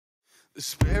The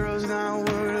sparrow's not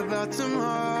worried about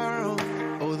tomorrow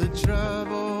or the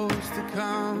troubles to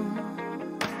come.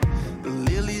 The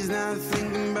lily's not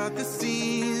thinking about the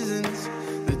seasons,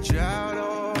 the drought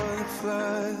or the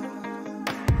flood.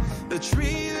 The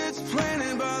tree that's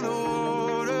planted by the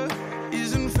water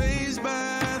isn't fazed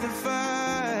by the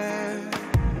fire.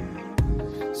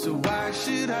 So why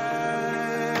should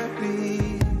I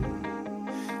be?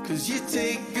 'Cause you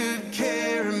take good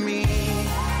care of me.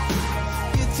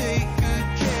 You take good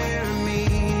care of me.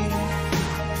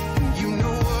 You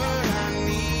know what I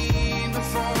need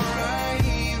before I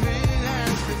even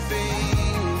ask a thing.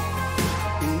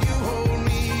 And you hold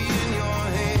me in your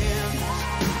hands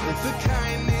with the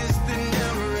kindness that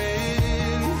never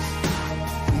ends.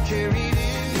 I'm carried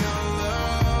in your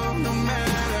love no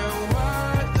matter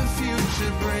what the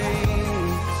future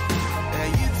brings. Yeah,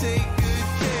 you take good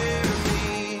care of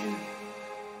me.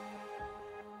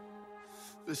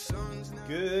 The sun's not.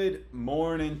 Good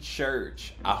morning,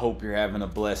 church. I hope you're having a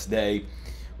blessed day.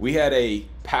 We had a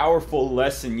powerful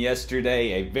lesson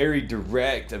yesterday, a very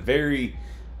direct, it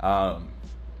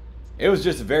was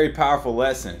just a very powerful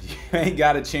lesson. If you ain't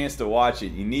got a chance to watch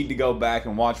it, you need to go back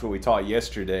and watch what we taught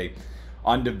yesterday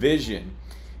on division.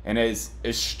 And as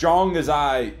strong as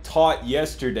I taught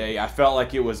yesterday, I felt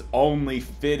like it was only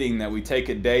fitting that we take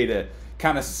a day to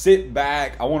kind of sit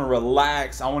back. I want to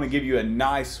relax. I want to give you a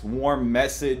nice, warm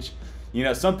message. You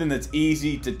know, something that's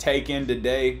easy to take in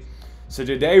today. So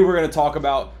today we're going to talk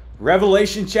about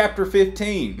Revelation chapter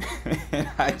 15. And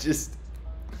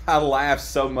I laugh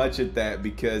so much at that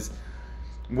because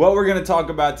what we're going to talk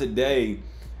about today,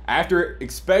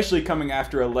 especially coming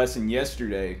after a lesson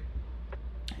yesterday,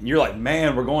 you're like,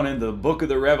 man, we're going into the book of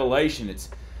the Revelation.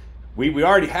 We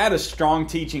already had a strong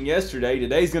teaching yesterday.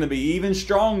 Today's going to be even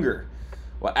stronger.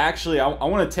 Well, actually, I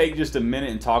want to take just a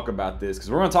minute and talk about this because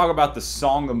we're going to talk about the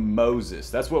Song of Moses.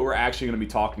 That's what we're actually going to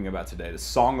be talking about today, the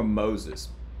Song of Moses.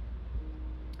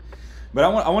 But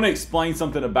I want to explain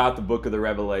something about the book of the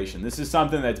Revelation. This is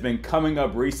something that's been coming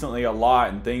up recently a lot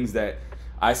and things that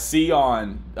I see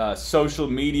on social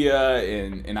media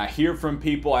and I hear from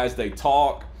people as they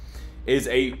talk is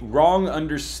a wrong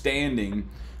understanding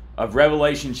of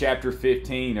Revelation chapter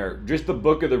 15 or just the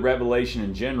book of the Revelation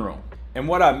in general. And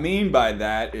what I mean by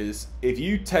that is if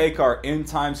you take our End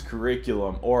Times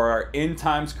curriculum or our End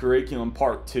Times curriculum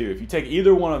part 2, if you take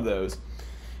either one of those,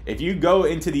 if you go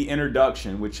into the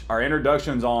introduction, which our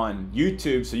introduction's on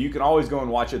YouTube, so you can always go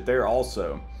and watch it there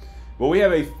also. But we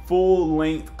have a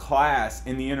full-length class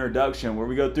in the introduction where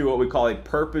we go through what we call a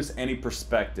purpose and a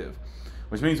perspective,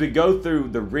 which means we go through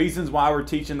the reasons why we're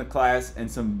teaching the class and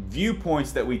some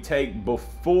viewpoints that we take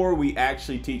before we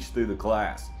actually teach through the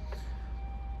class.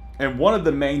 And one of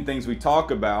the main things we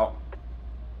talk about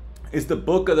is the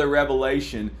book of the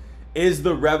Revelation is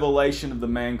the revelation of the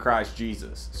man Christ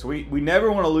Jesus. So we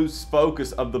never want to lose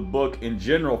focus of the book in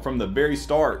general from the very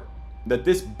start. That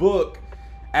this book,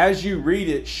 as you read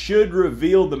it, should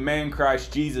reveal the man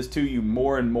Christ Jesus to you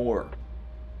more and more.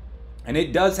 And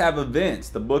it does have events.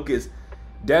 The book is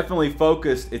definitely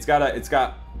focused.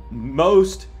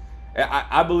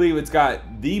 I believe it's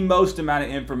got the most amount of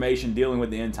information dealing with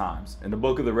the end times in the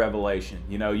book of the Revelation.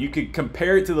 You know, you could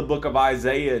compare it to the book of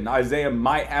Isaiah, and Isaiah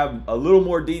might have a little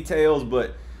more details,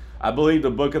 but I believe the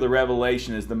book of the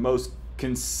Revelation is the most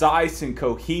concise and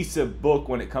cohesive book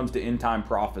when it comes to end time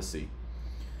prophecy.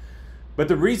 But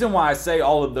the reason why I say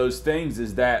all of those things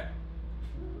is that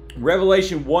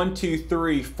Revelation 1, 2,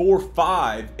 3, 4,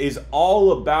 5 is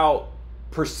all about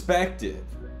perspective.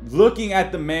 Looking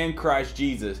at the man Christ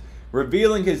Jesus,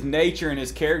 revealing his nature and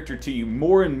his character to you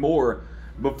more and more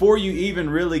before you even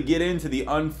really get into the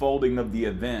unfolding of the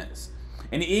events.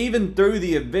 And even through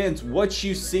the events, what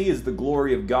you see is the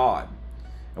glory of God.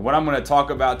 And what I'm going to talk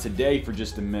about today for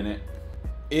just a minute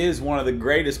is one of the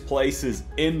greatest places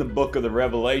in the book of the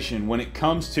Revelation when it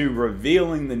comes to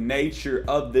revealing the nature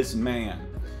of this man.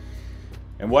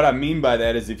 And what I mean by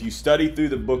that is if you study through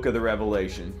the book of the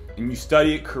Revelation and you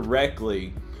study it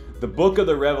correctly, the book of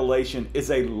the Revelation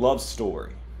is a love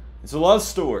story. It's a love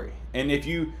story. And if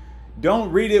you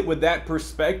don't read it with that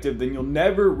perspective, then you'll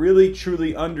never really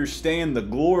truly understand the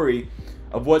glory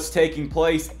of what's taking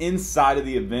place inside of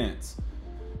the events.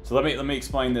 So let me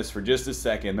explain this for just a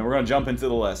second, then we're going to jump into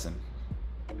the lesson.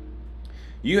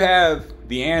 You have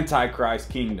the Antichrist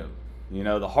kingdom, you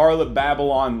know, the harlot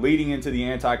Babylon leading into the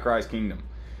Antichrist kingdom.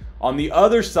 On the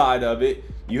other side of it,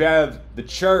 you have the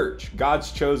church,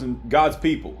 God's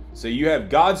people. So you have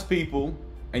God's people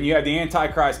and you have the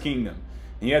Antichrist kingdom.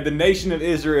 And you have the nation of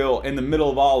Israel in the middle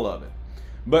of all of it.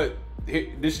 But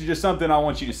this is just something I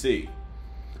want you to see.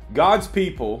 God's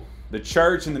people the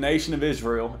church and the nation of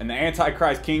Israel and the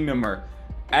Antichrist kingdom are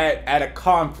at a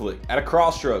conflict, at a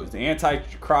crossroads. The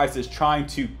Antichrist is trying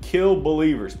to kill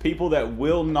believers, people that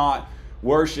will not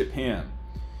worship him.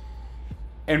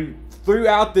 And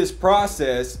throughout this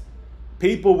process,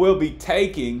 people will be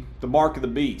taking the mark of the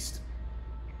beast.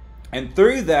 And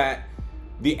through that,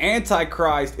 the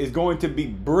Antichrist is going to be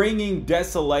bringing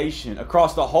desolation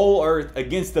across the whole earth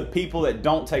against the people that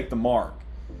don't take the mark.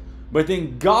 But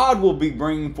then God will be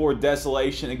bringing forth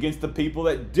desolation against the people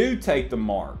that do take the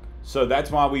mark. So that's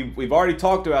why we've already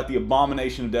talked about the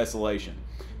abomination of desolation.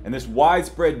 And this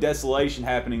widespread desolation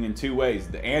happening in two ways: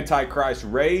 the Antichrist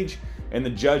rage and the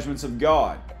judgments of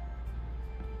God.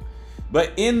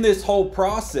 But in this whole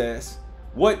process,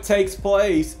 what takes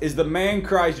place is the man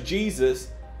Christ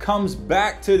Jesus comes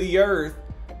back to the earth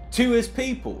to his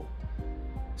people.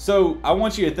 So I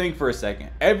want you to think for a second.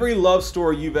 Every love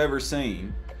story you've ever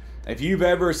seen, if you've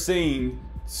ever seen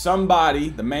somebody,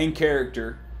 the main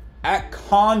character, at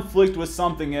conflict with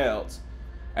something else,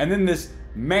 and then this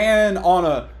man on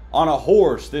a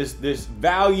horse, this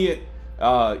valiant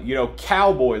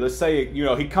cowboy, let's say,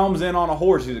 he comes in on a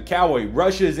horse, he's a cowboy, he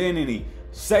rushes in and he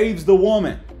saves the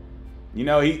woman.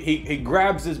 He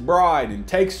grabs his bride and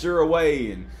takes her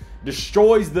away and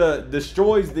destroys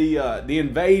the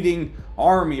invading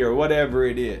army or whatever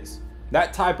it is.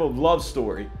 That type of love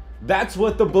story. That's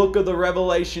what the book of the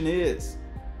Revelation is.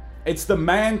 It's the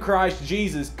man Christ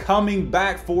Jesus coming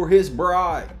back for his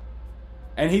bride.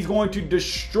 And he's going to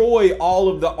destroy all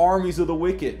of the armies of the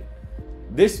wicked.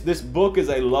 This book is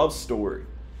a love story.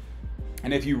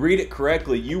 And if you read it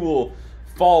correctly, you will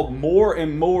fall more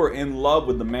and more in love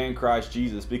with the man Christ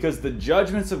Jesus, because the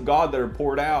judgments of God that are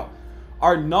poured out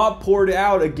are not poured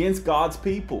out against God's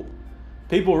people.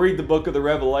 People read the book of the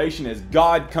Revelation as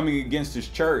God coming against his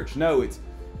church. No, it's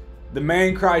the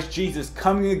man Christ Jesus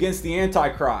coming against the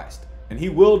Antichrist. And he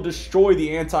will destroy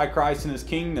the Antichrist in his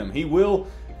kingdom. He will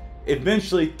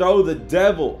eventually throw the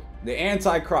devil, the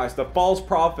Antichrist, the false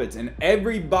prophets, and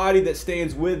everybody that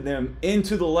stands with them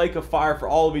into the lake of fire for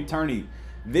all of eternity.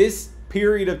 This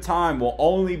period of time will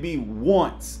only be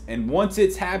once. And once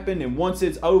it's happened and once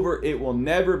it's over, it will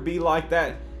never be like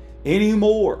that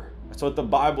anymore. That's what the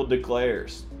Bible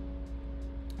declares.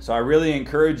 So I really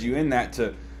encourage you in that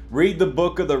to read the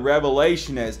book of the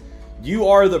Revelation as you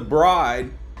are the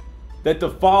bride that the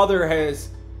Father has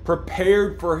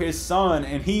prepared for his Son,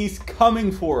 and he's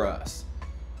coming for us.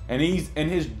 And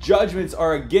his judgments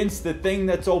are against the thing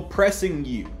that's oppressing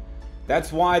you.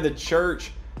 That's why the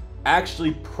church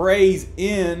actually prays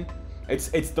in. It's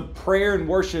the prayer and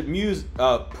worship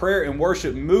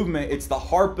movement. It's the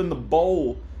harp and the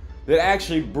bowl that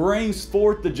actually brings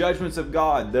forth the judgments of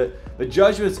God. The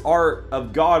judgments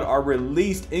of God are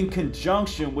released in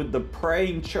conjunction with the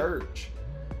praying church.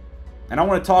 And I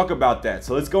want to talk about that.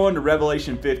 So let's go into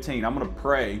Revelation 15. I'm going to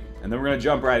pray, and then we're going to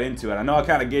jump right into it. I know I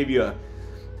kind of gave you a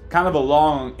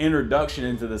long introduction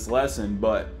into this lesson,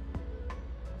 but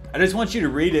I just want you to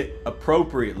read it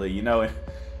appropriately,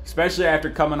 especially after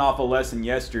coming off a lesson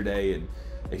yesterday. And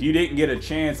if you didn't get a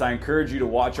chance, I encourage you to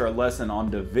watch our lesson on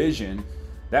division.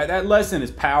 That lesson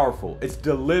is powerful. It's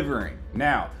delivering.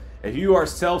 Now, if you are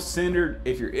self-centered,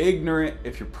 if you're ignorant,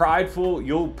 if you're prideful,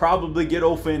 you'll probably get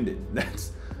offended.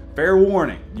 That's fair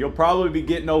warning. You'll probably be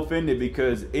getting offended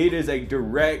because it is a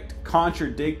direct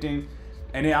contradicting,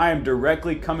 and I am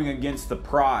directly coming against the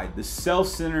pride, the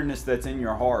self-centeredness that's in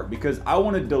your heart, because I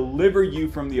want to deliver you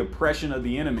from the oppression of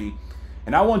the enemy,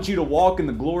 and I want you to walk in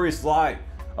the glorious light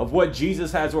of what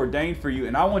Jesus has ordained for you,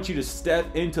 and I want you to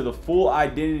step into the full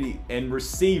identity and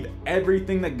receive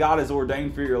everything that God has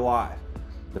ordained for your life.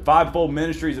 The fivefold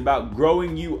ministry is about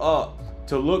growing you up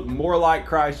to look more like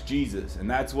Christ Jesus, and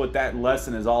that's what that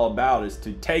lesson is all about, is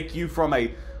to take you from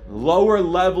a lower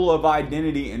level of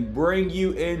identity and bring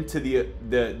you into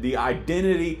the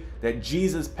identity that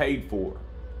Jesus paid for.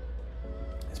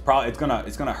 It's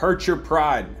gonna hurt your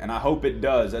pride, and I hope it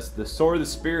does. That's the sword of the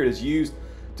Spirit is used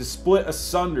to split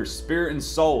asunder spirit and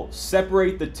soul,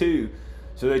 separate the two,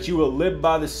 so that you will live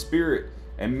by the Spirit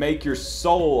and make your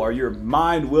soul or your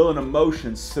mind, will, and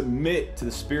emotions submit to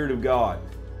the Spirit of God.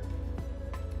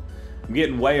 I'm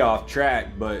getting way off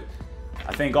track, but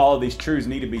I think all of these truths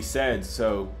need to be said,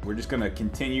 so we're just going to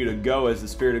continue to go as the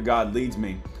Spirit of God leads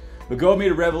me. But go with me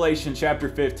to Revelation chapter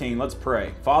 15. Let's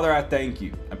pray. Father, I thank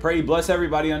you. I pray you bless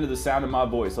everybody under the sound of my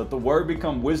voice. Let the word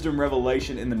become wisdom,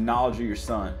 revelation, in the knowledge of your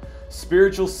Son.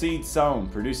 Spiritual seed sown,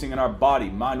 producing in our body,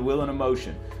 mind, will, and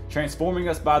emotion, transforming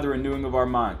us by the renewing of our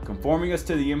mind, conforming us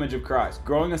to the image of Christ,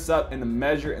 growing us up in the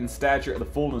measure and stature of the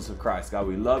fullness of Christ. God,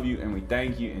 we love you and we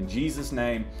thank you. In Jesus'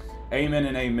 name, amen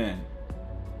and amen.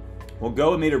 Well,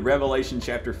 go with me to Revelation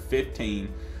chapter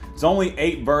 15. It's only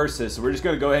 8 verses, so we're just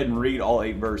going to go ahead and read all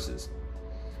 8 verses.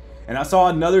 And I saw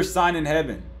another sign in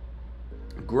heaven,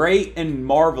 great and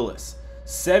marvelous,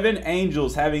 7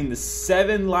 angels having the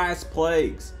 7 last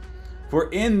plagues. For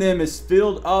in them is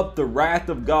filled up the wrath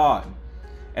of God.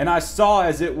 And I saw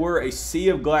as it were a sea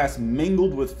of glass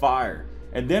mingled with fire,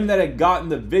 and them that had gotten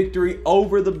the victory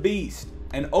over the beast,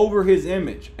 and over his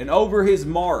image, and over his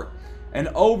mark, and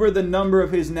over the number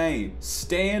of his name,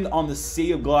 stand on the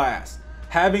sea of glass,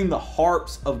 having the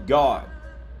harps of God.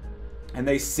 And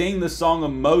they sing the song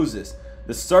of Moses,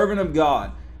 the servant of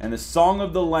God, and the song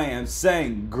of the Lamb,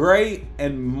 saying, Great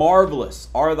and marvelous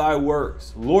are thy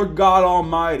works, Lord God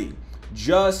Almighty.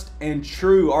 Just and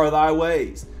true are thy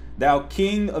ways, thou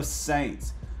King of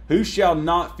saints. Who shall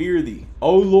not fear thee,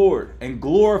 O Lord, and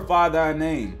glorify thy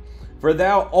name? For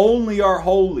thou only art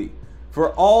holy.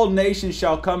 For all nations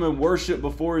shall come and worship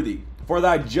before thee, for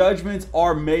thy judgments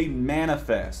are made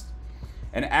manifest.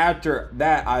 And after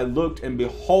that I looked, and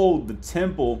behold, the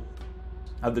temple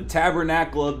of the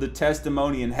tabernacle of the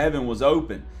testimony in heaven was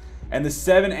open. And the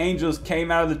 7 angels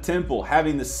came out of the temple,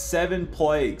 having the 7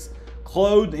 plagues,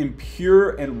 clothed in pure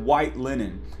and white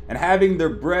linen, and having their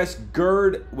breasts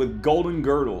girded with golden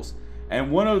girdles. And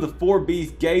one of the 4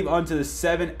 beasts gave unto the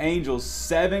 7 angels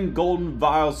 7 golden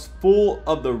vials full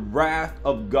of the wrath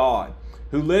of God,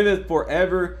 who liveth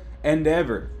forever and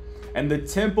ever. And the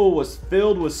temple was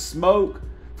filled with smoke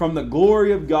from the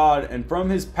glory of God and from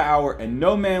his power, and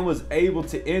no man was able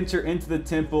to enter into the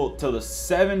temple till the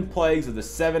 7 plagues of the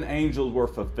 7 angels were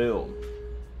fulfilled.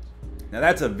 Now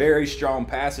that's a very strong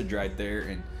passage right there.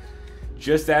 And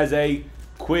just as a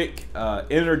quick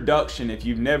introduction, if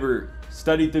you've never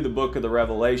studied through the book of the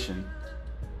Revelation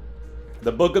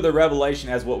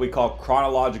has what we call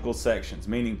chronological sections,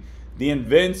 meaning the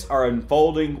events are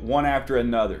unfolding one after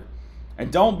another. And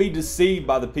don't be deceived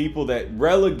by the people that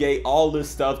relegate all this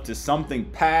stuff to something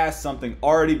past, something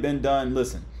already been done.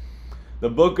 Listen, the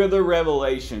book of the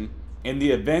Revelation and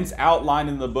the events outlined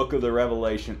in the book of the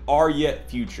Revelation are yet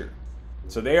future.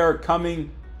 So they are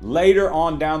coming later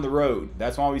on down the road.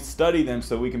 That's why we study them,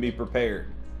 so we can be prepared.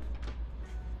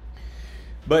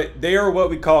 But they are what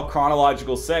we call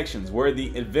chronological sections, where the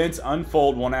events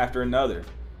unfold one after another.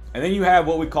 And then you have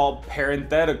what we call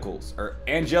parentheticals, or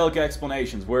angelic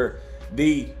explanations, where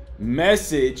the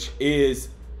message is,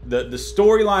 the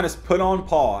storyline is put on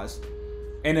pause,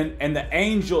 and the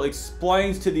angel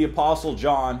explains to the Apostle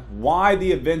John why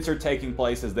the events are taking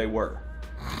place as they were.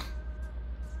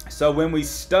 So when we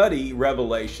study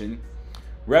Revelation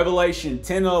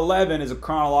 10 and 11 is a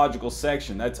chronological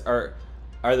section. That's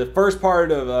the first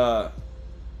part of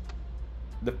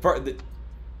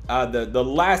the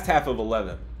last half of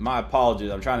 11. My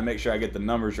apologies. I'm trying to make sure I get the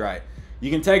numbers right.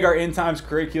 You can take our end times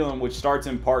curriculum, which starts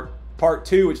in part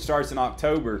 2, which starts in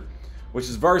October, which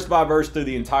is verse by verse through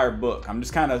the entire book. I'm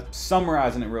just kind of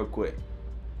summarizing it real quick.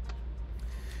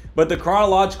 But the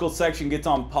chronological section gets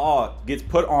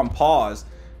put on pause.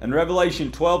 And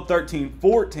Revelation 12, 13,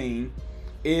 14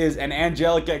 is an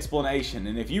angelic explanation.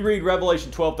 And if you read Revelation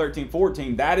 12, 13,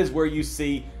 14, that is where you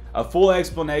see a full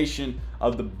explanation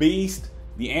of the beast,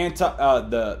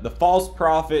 the false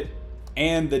prophet,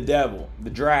 and the devil,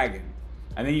 the dragon.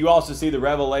 And then you also see the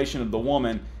revelation of the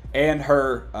woman and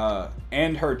her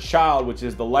child, which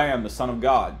is the Lamb, the Son of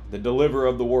God, the deliverer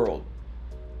of the world.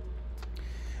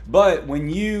 But when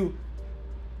you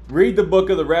read the book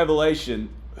of the Revelation,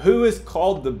 who is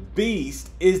called the beast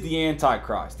is the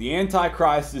Antichrist. The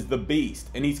Antichrist is the beast.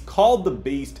 And he's called the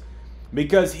beast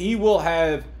because he will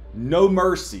have no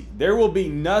mercy. There will be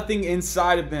nothing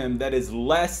inside of him that is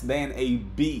less than a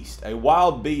beast, a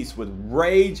wild beast with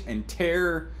rage and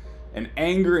terror and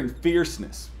anger and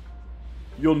fierceness.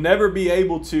 You'll never be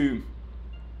able to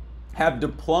have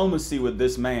diplomacy with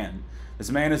this man. This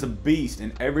man is a beast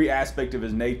in every aspect of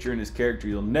his nature and his character.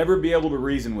 You'll never be able to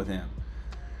reason with him.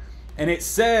 And it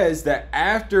says that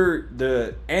after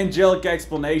the angelic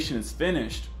explanation is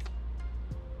finished,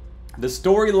 the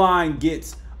storyline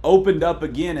gets opened up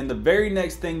again. And the very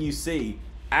next thing you see,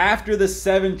 after the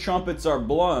 7 trumpets are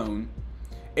blown,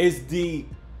 is the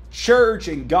church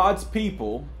and God's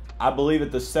people. I believe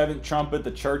at the 7th trumpet,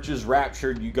 the church is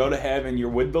raptured. You go to heaven, you're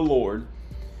with the Lord.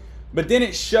 But then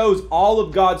it shows all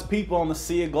of God's people on the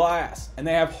sea of glass. And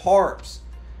they have harps.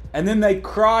 And then they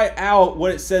cry out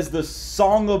what it says, the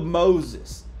song of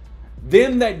Moses.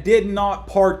 Them that did not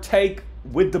partake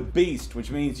with the beast,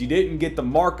 which means you didn't get the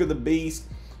mark of the beast.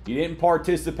 You didn't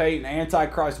participate in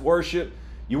Antichrist worship.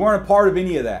 You weren't a part of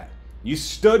any of that. You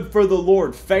stood for the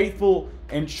Lord, faithful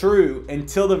and true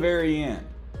until the very end.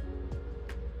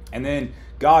 And then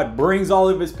God brings all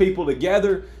of his people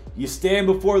together. You stand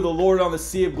before the Lord on the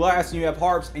sea of glass, and you have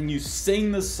harps, and you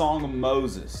sing the song of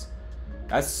Moses.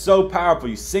 That's so powerful.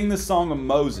 You sing the song of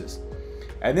Moses.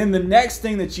 And then the next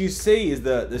thing that you see is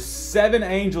the 7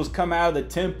 angels come out of the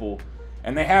temple,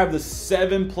 and they have the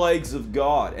 7 plagues of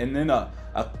God. And then a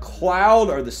cloud,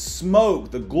 or the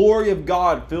smoke, the glory of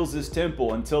God fills this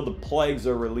temple until the plagues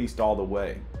are released all the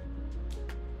way.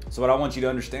 So what I want you to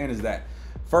understand is that,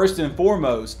 first and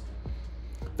foremost,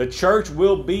 the church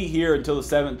will be here until the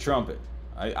 7th trumpet.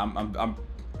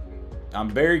 I'm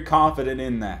very confident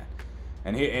in that.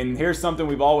 And here's something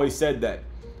we've always said, that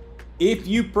if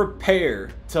you prepare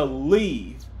to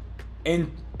leave,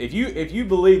 and if you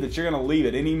believe that you're going to leave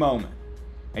at any moment,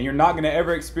 and you're not going to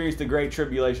ever experience the Great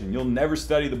Tribulation, you'll never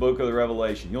study the book of the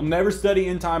Revelation. You'll never study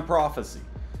end time prophecy.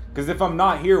 Because if I'm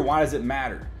not here, why does it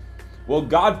matter? Well,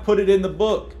 God put it in the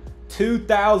book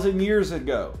 2,000 years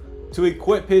ago to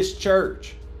equip His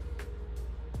church.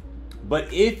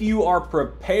 But if you are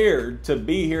prepared to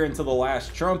be here until the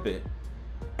last trumpet,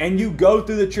 and you go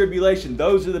through the tribulation,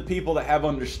 those are the people that have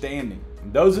understanding.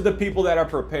 Those are the people that are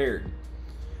prepared.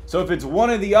 So if it's one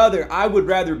or the other, I would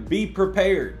rather be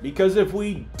prepared. Because if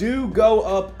we do go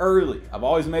up early, I've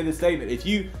always made this statement,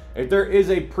 if there is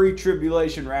a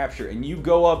pre-tribulation rapture and you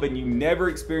go up and you never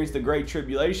experience the Great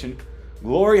Tribulation,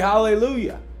 glory,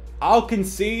 hallelujah. I'll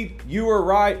concede, you are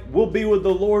right, we'll be with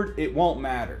the Lord, it won't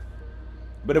matter.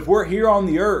 But if we're here on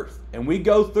the earth and we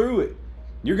go through it,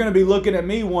 you're going to be looking at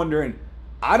me wondering,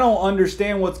 I don't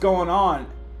understand what's going on.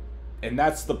 And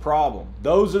that's the problem.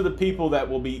 Those are the people that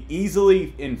will be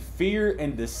easily in fear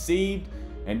and deceived,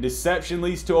 and deception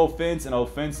leads to offense, and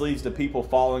offense leads to people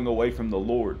falling away from the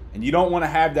Lord. And you don't want to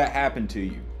have that happen to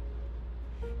you.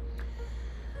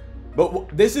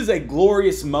 But this is a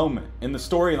glorious moment in the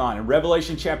storyline in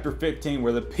Revelation chapter 15,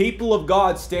 where the people of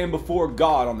God stand before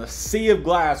God on the sea of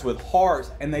glass with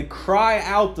harps, and they cry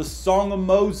out the song of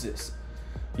Moses.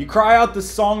 You cry out the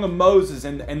song of Moses,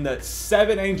 and the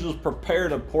 7 angels prepare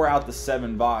to pour out the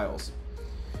 7 vials.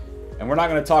 And we're not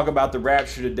going to talk about the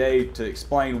rapture today to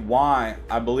explain why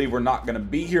I believe we're not going to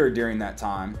be here during that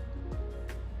time.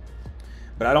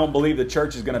 But I don't believe the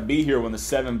church is going to be here when the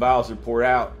 7 vials are poured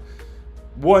out.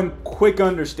 One quick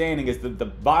understanding is that the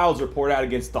vials are poured out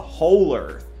against the whole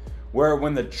earth, where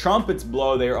when the trumpets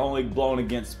blow, they are only blown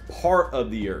against part of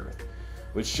the earth,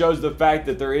 which shows the fact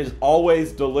that there is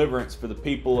always deliverance for the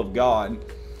people of God.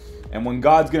 And when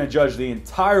God's going to judge the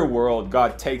entire world,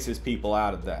 God takes His people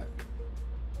out of that.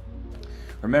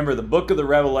 Remember, the book of the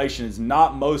Revelation is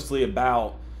not mostly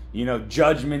about,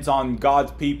 judgments on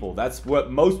God's people. That's what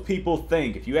most people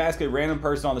think. If you ask a random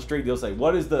person on the street, they'll say,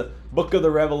 what is the book of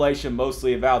the Revelation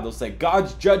mostly about? They'll say,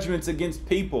 God's judgments against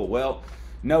people. Well,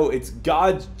 no, it's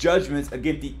God's judgments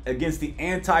against the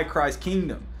Antichrist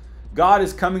kingdom. God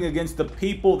is coming against the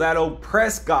people that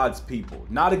oppress God's people,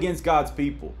 not against God's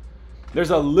people.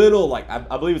 There's a little,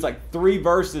 I believe it's 3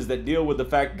 verses that deal with the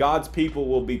fact God's people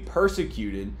will be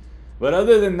persecuted. But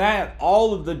other than that,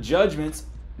 all of the judgments,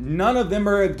 none of them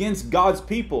are against God's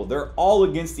people. They're all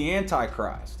against the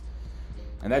Antichrist.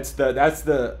 And that's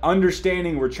the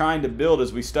understanding we're trying to build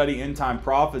as we study end time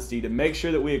prophecy, to make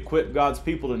sure that we equip God's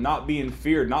people to not be in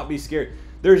fear, not be scared.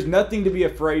 There's nothing to be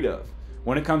afraid of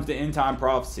when it comes to end time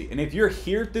prophecy. And if you're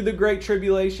here through the Great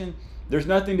Tribulation, there's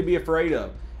nothing to be afraid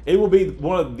of. It will be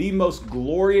one of the most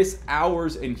glorious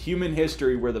hours in human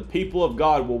history, where the people of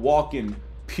God will walk in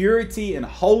purity and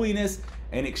holiness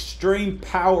and extreme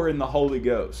power in the Holy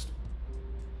Ghost.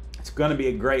 It's going to be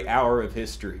a great hour of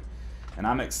history, and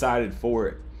I'm excited for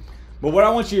it. But what I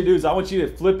want you to do is I want you to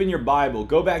flip in your Bible,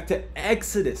 go back to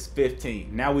Exodus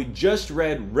 15. Now, we just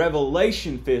read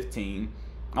Revelation 15.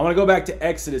 I want to go back to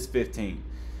Exodus 15.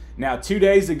 Now, 2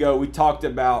 days ago, we talked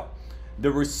about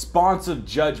the response of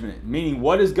judgment, meaning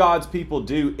what does God's people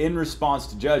do in response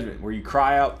to judgment, where you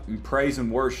cry out and praise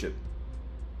and worship.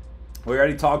 We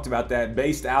already talked about that,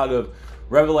 based out of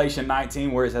Revelation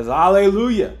 19, where it says,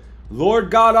 Alleluia, Lord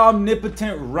God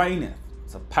omnipotent reigneth.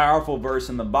 It's a powerful verse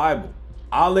in the Bible.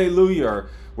 Alleluia, or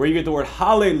where you get the word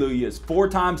hallelujah, is 4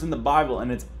 times in the Bible,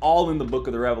 and it's all in the book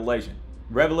of the Revelation.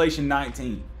 Revelation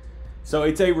 19. So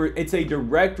it's a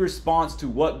direct response to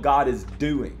what God is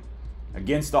doing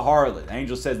against the harlot. The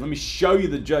angel says, let me show you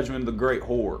the judgment of the great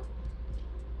whore.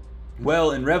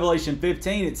 Well, in Revelation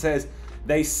 15, it says,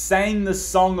 they sang the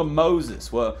song of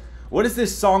Moses. Well, what is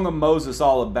this song of Moses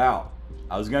all about?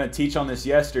 I was going to teach on this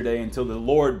yesterday until the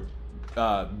Lord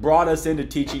brought us into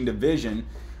teaching division.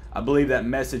 I believe that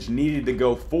message needed to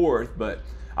go forth, but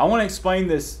I want to explain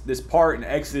this part in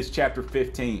Exodus chapter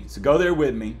 15. So go there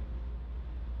with me.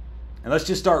 And let's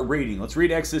just start reading. Let's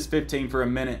read Exodus 15 for a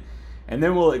minute, And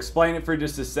then we'll explain it for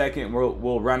just a second.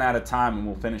 We'll run out of time and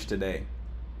we'll finish today.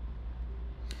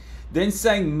 Then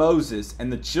sang Moses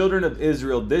and the children of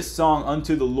Israel this song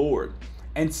unto the Lord,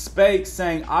 and spake,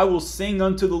 saying, I will sing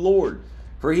unto the Lord,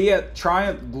 for he hath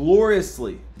triumphed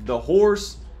gloriously. The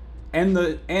horse and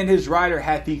his rider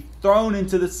hath he thrown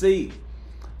into the sea.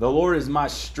 The Lord is my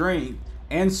strength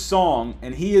and song,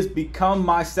 and he is become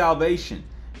my salvation.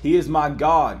 He is my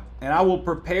God, and I will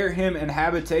prepare him an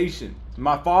habitation,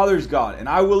 my father's God, and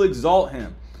I will exalt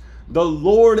him. The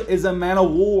Lord is a man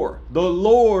of war. The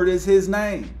Lord is his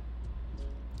name.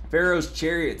 Pharaoh's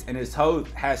chariots and his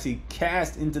host has he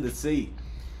cast into the sea.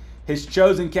 His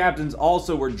chosen captains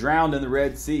also were drowned in the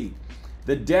Red Sea.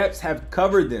 The depths have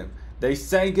covered them. They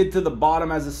sank into the bottom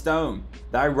as a stone.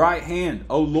 Thy right hand,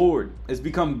 O Lord, is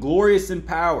become glorious in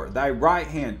power. Thy right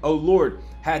hand, O Lord,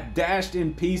 hath dashed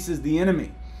in pieces the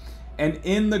enemy. And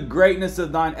in the greatness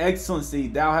of thine excellency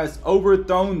thou hast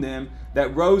overthrown them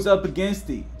that rose up against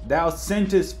thee. Thou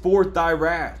sentest forth thy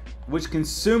wrath, which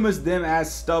consumest them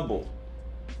as stubble.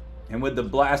 And with the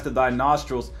blast of thy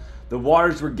nostrils the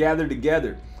waters were gathered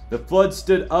together. The flood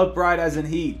stood upright as an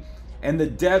heap, and the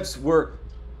depths were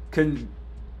congealed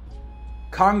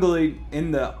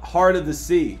in the heart of the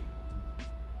sea.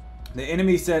 The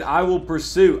enemy said, I will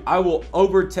pursue, I will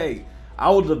overtake, I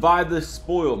will divide the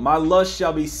spoil. My lust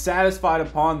shall be satisfied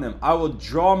upon them. I will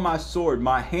draw my sword,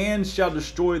 my hand shall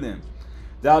destroy them.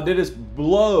 Thou didst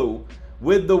blow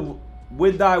with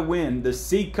thy wind, the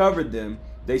sea covered them.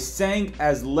 They sank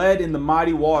as lead in the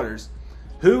mighty waters.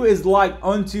 Who is like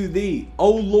unto thee,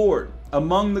 O Lord,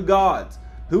 among the gods?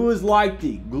 Who is like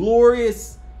thee,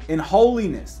 glorious in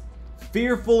holiness,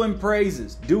 fearful in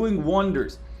praises, doing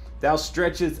wonders? Thou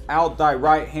stretchest out thy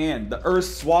right hand, the earth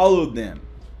swallowed them.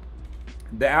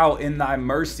 Thou in thy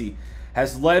mercy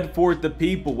hast led forth the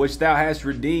people which thou hast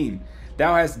redeemed.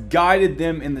 Thou hast guided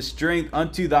them in the strength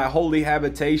unto thy holy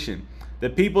habitation. The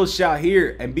people shall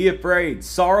hear and be afraid.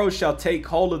 Sorrow shall take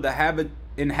hold of the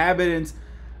inhabitants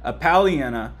of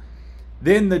Paliana.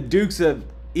 Then the dukes of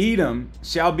Edom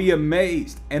shall be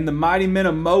amazed, and the mighty men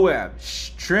of Moab,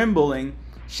 trembling,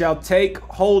 shall take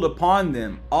hold upon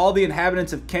them. All the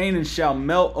inhabitants of Canaan shall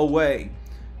melt away.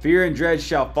 Fear and dread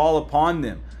shall fall upon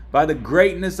them. By the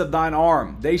greatness of thine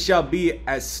arm, they shall be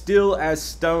as still as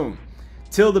stone.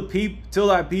 Till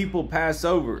thy people pass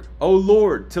over, O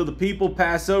Lord, till the people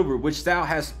pass over, which thou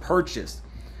hast purchased.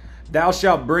 Thou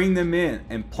shalt bring them in,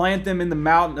 and plant them in the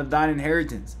mountain of thine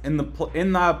inheritance,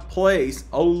 in thy place,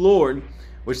 O Lord,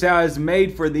 which thou hast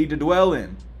made for thee to dwell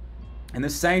in the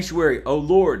sanctuary, O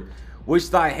Lord, which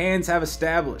thy hands have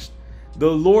established.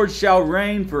 The Lord shall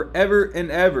reign forever and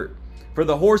ever. For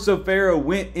the horse of Pharaoh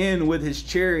went in with his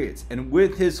chariots, and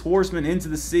with his horsemen into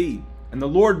the sea. And the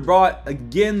Lord brought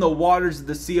again the waters of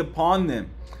the sea upon them.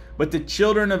 But the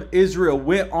children of Israel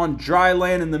went on dry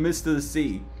land in the midst of the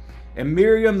sea. And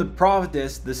Miriam the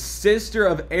prophetess, the sister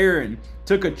of Aaron,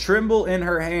 took a timbrel in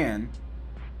her hand.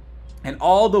 And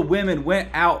all the women went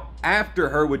out after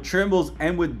her with timbrels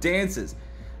and with dances.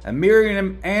 And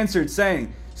Miriam answered,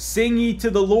 saying, Sing ye to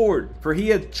the Lord, for he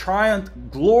hath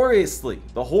triumphed gloriously.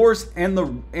 The horse and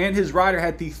his rider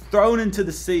hath he thrown into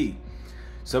the sea.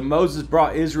 So Moses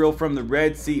brought Israel from the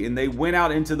Red Sea, and they went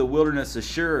out into the wilderness of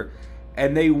Shur.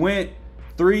 And they went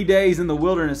 3 days in the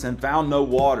wilderness and found no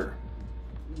water.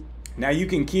 Now you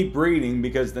can keep reading,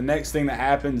 because the next thing that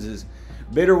happens is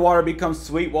bitter water becomes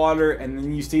sweet water, and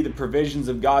then you see the provisions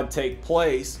of God take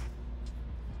place,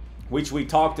 which we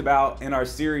talked about in our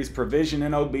series, Provision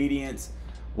and Obedience,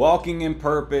 Walking in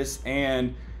Purpose,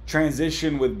 and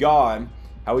Transition with God.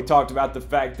 How we talked about the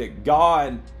fact that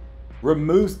God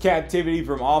removes captivity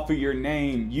from off of your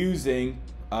name using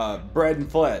bread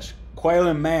and flesh, quail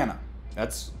and manna.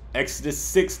 That's Exodus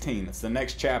 16. That's the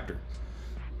next chapter.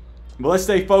 But let's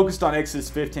stay focused on Exodus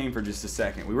 15 for just a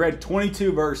second. We read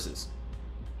 22 verses.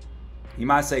 You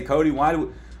might say, Cody, why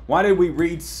did we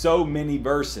read so many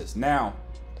verses? Now,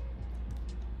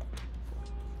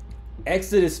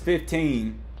 Exodus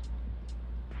 15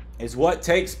 is what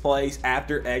takes place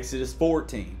after Exodus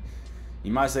 14.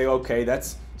 You might say, okay,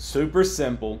 that's super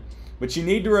simple, but you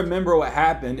need to remember what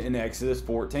happened in Exodus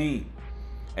 14.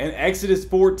 In Exodus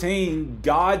 14,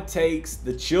 God takes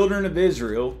the children of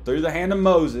Israel through the hand of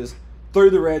Moses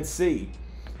through the Red Sea.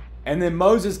 And then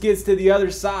Moses gets to the other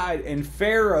side, and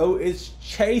Pharaoh is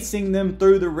chasing them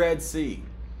through the Red Sea.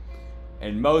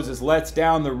 And Moses lets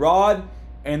down the rod,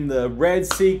 and the Red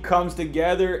Sea comes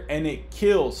together, and it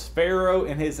kills Pharaoh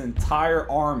and his entire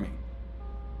army.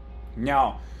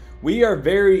 Now, we are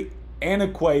very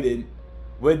antiquated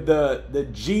with the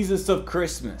Jesus of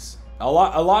Christmas. A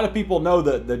lot of people know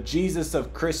the Jesus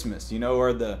of Christmas, you know,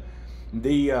 or the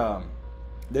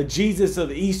the Jesus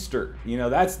of Easter. You know,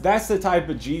 that's the type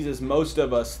of Jesus most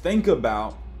of us think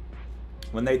about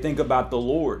when they think about the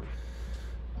Lord.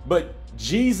 But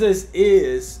Jesus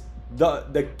is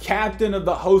the captain of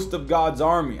the host of God's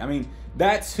army. I mean,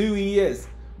 that's who he is.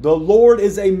 The Lord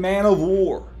is a man of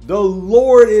war. The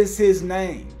Lord is his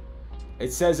name.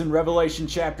 It says in Revelation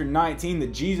chapter 19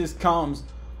 that Jesus comes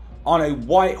on a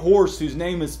white horse whose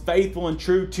name is Faithful and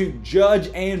True to judge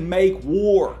and make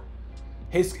war.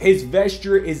 His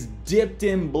vesture is dipped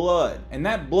in blood. And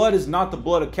that blood is not the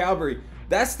blood of Calvary.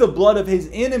 That's the blood of his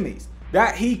enemies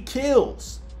that he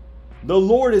kills. The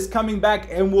Lord is coming back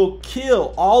and will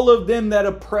kill all of them that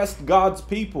oppressed God's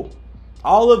people.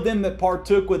 All of them that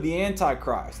partook with the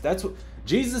Antichrist. That's what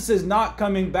Jesus is not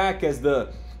coming back as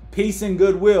the peace and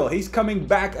goodwill. He's coming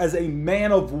back as a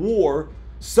man of war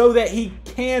so that he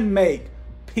can make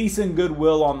peace and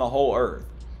goodwill on the whole earth.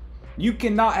 You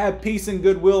cannot have peace and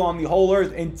goodwill on the whole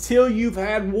earth until you've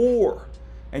had war.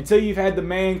 Until you've had the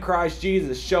man Christ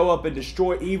Jesus show up and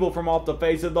destroy evil from off the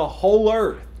face of the whole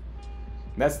earth.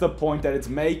 That's the point that it's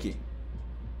making.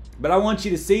 But I want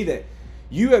you to see that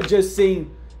you have just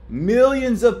seen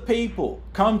millions of people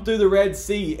come through the Red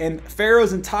Sea and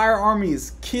Pharaoh's entire army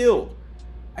is killed.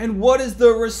 And what is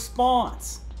the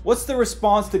response? What's the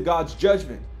response to God's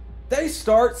judgment? They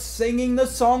start singing the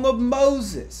song of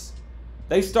Moses.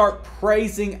 They start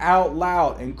praising out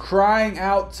loud and crying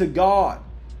out to God.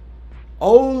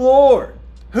 O Lord,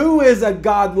 who is a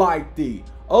God like thee?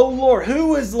 O Lord,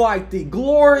 who is like thee?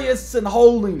 Glorious in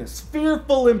holiness,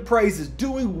 fearful in praises,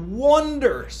 doing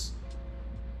wonders.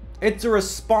 It's a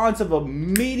response of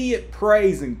immediate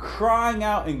praise and crying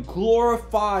out and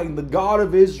glorifying the God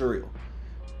of Israel.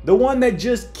 The one that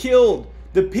just killed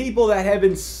the people that have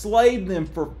enslaved them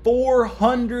for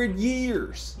 400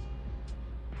 years.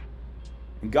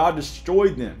 And God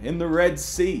destroyed them in the Red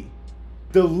Sea,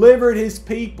 delivered his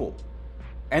people,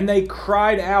 and they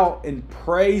cried out in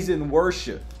praise and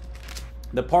worship.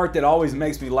 The part that always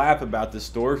makes me laugh about this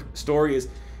story is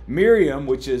Miriam,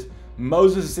 which is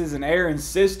Moses' and Aaron's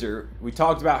sister. We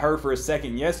talked about her for a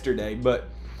second yesterday, but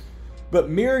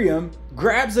Miriam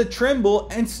grabs a tremble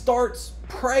and starts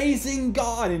praising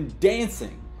God and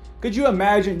dancing. Could you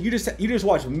imagine? You just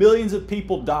watch millions of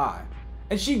people die,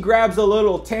 and she grabs a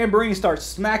little tambourine and starts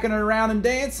smacking it around and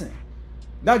dancing.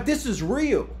 Now this is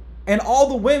real, and all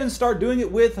the women start doing it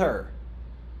with her.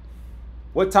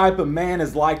 What type of man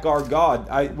is like our God?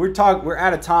 We're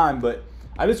out of time, but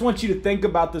I just want you to think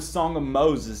about the song of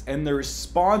Moses and the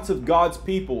response of God's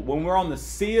people when we're on the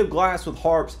sea of glass with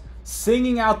harps,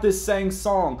 singing out this same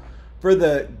song for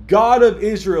the God of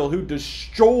Israel who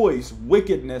destroys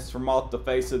wickedness from off the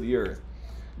face of the earth.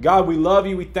 God, we love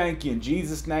you. We thank you. In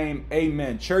Jesus' name,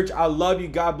 amen. Church, I love you.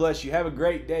 God bless you. Have a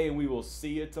great day, and we will see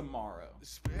you tomorrow. The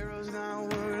sparrow's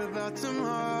not worried about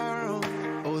tomorrow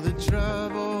or the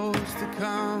troubles to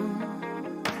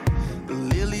come. The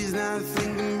lily's not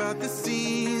thinking about the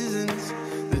seasons,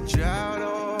 the drought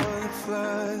or the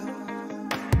flood.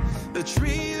 The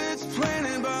tree that's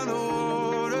planted by the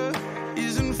water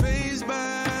isn't fazed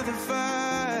by the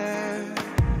fire.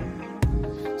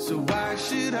 So why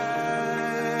should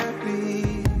I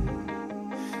be?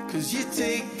 'Cause you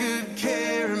take good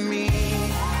care of me.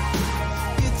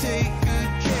 You take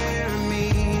good care of me.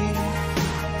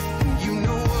 You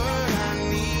know what I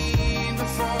need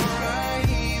before I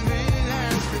even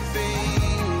ask for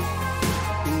things.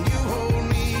 And you hold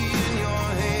me in your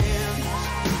hands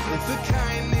with the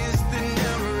kindness that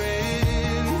never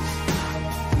ends.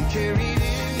 I'm carried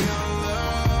in your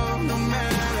love no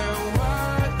matter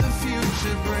what the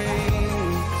future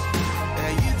brings.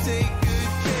 Yeah, you take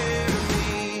good care of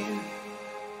me.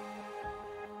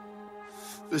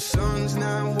 The sun's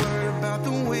not worried about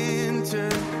the winter,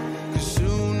 'cause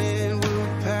soon it will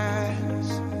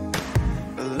pass.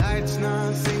 The light's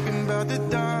not thinking about the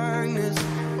dark.